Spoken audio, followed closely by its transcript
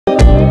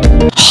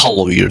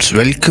Hello viewers,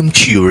 welcome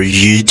to your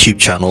YouTube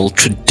channel.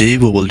 Today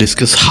we will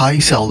discuss high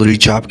salary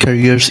job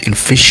careers in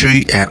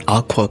fishery and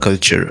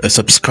aquaculture.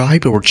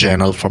 Subscribe our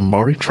channel for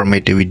more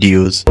informative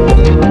videos.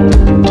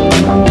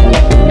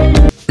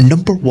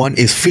 Number 1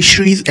 is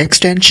Fisheries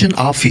Extension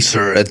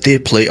Officer. They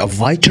play a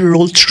vital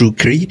role through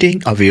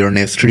creating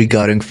awareness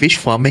regarding fish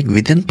farming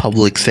within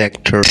public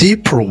sector. They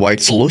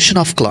provide solution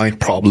of client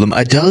problem,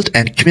 adult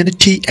and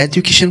community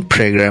education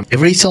program.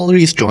 Every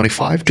salary is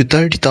 25 to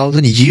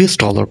 30,000 US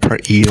dollar per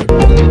year.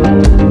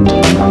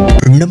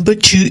 Number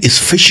 2 is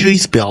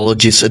Fisheries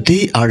Biologists.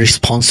 They are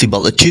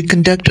responsible to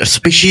conduct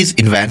species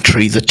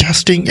inventories,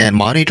 testing and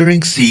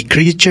monitoring sea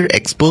creature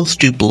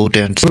exposed to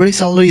pollutants. Every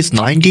salary is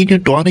 19 to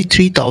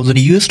 23,000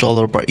 US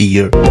dollar per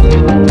year.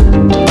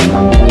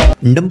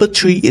 Number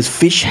 3 is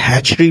Fish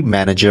Hatchery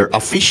Manager. A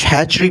fish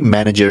hatchery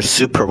manager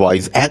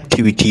supervises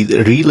activities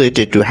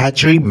related to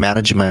hatchery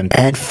management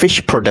and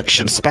fish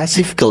production,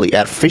 specifically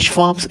at fish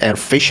farms and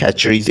fish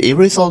hatcheries.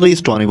 Every salary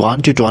is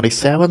 21 to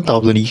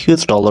 27,000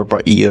 US dollar per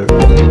year.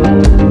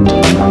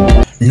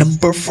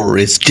 Number 4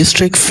 is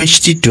District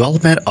Fishery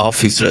Development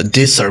Officer.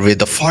 They survey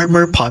the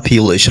farmer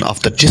population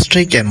of the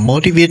district and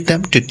motivate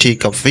them to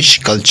take up fish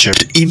culture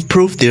to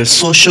improve their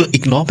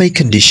socio-economic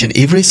condition.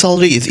 Every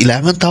salary is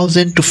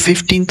 11,000 to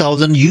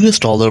 15,000 US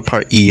dollar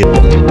per year.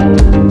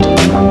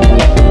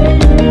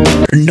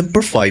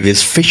 Number 5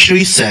 is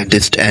Fishery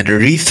Scientist and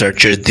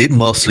Researcher. They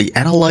mostly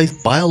analyze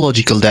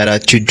biological data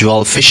to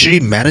develop fishery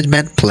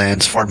management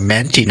plans for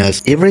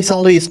maintenance. Every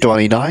salary is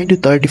 29 to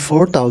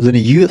 34,000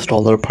 US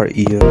dollar per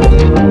year.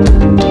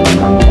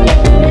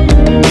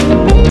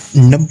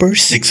 Number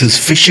 6 is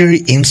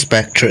Fishery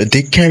Inspector.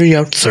 They carry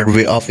out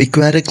survey of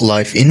aquatic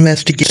life,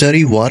 investigate,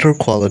 study water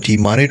quality,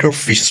 monitor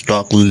fish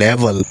stock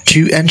level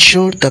to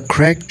ensure the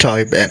correct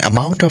type and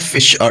amount of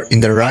fish are in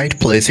the right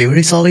place.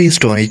 Every salary is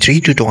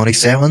 23 to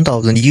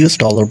 27,000 US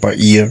dollar per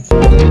year.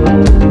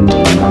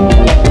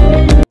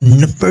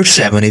 Number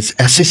 7 is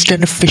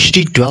Assistant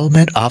Fishery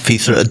Development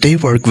Officer. They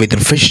work within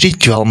Fishery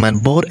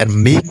Development Board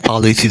and make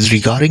policies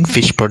regarding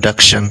fish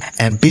production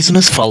and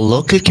business for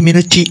local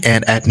community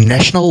and at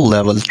national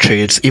level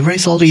trades. Every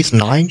salary is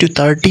 9 to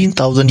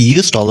 13,000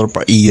 US dollar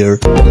per year.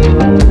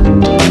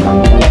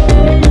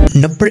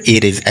 Number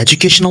 8 is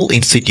Educational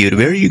Institute,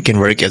 where you can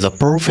work as a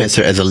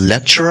professor, as a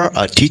lecturer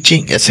or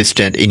teaching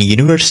assistant in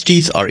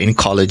universities or in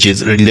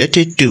colleges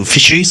related to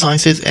fishery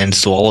sciences and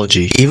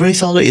zoology. Every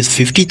salary is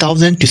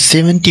 50,000 to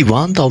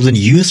 71,000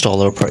 US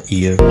dollar per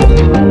year.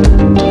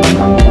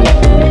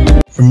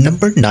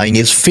 Number 9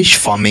 is Fish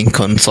Farming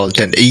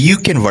Consultant. You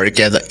can work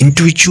as an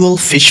individual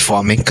fish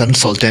farming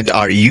consultant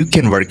or you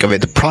can work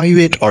with a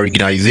private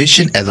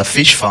organization as a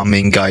fish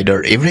farming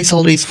guider. Every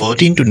salary is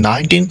 14 to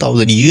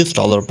 19,000 US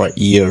dollar per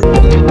year.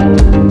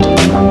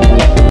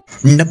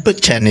 Number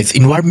 10 is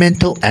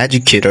Environmental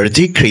Educator.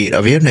 They create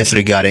awareness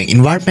regarding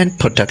environment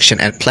protection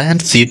and plan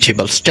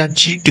suitable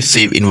strategy to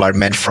save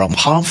environment from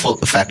harmful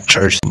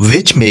factors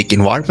which make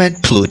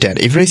environment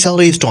pollutant. Every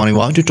salary is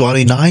 21 to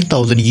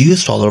 29,000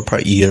 US dollar per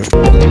year.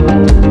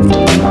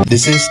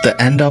 This is the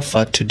end of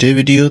today's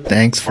video.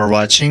 Thanks for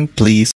watching. Please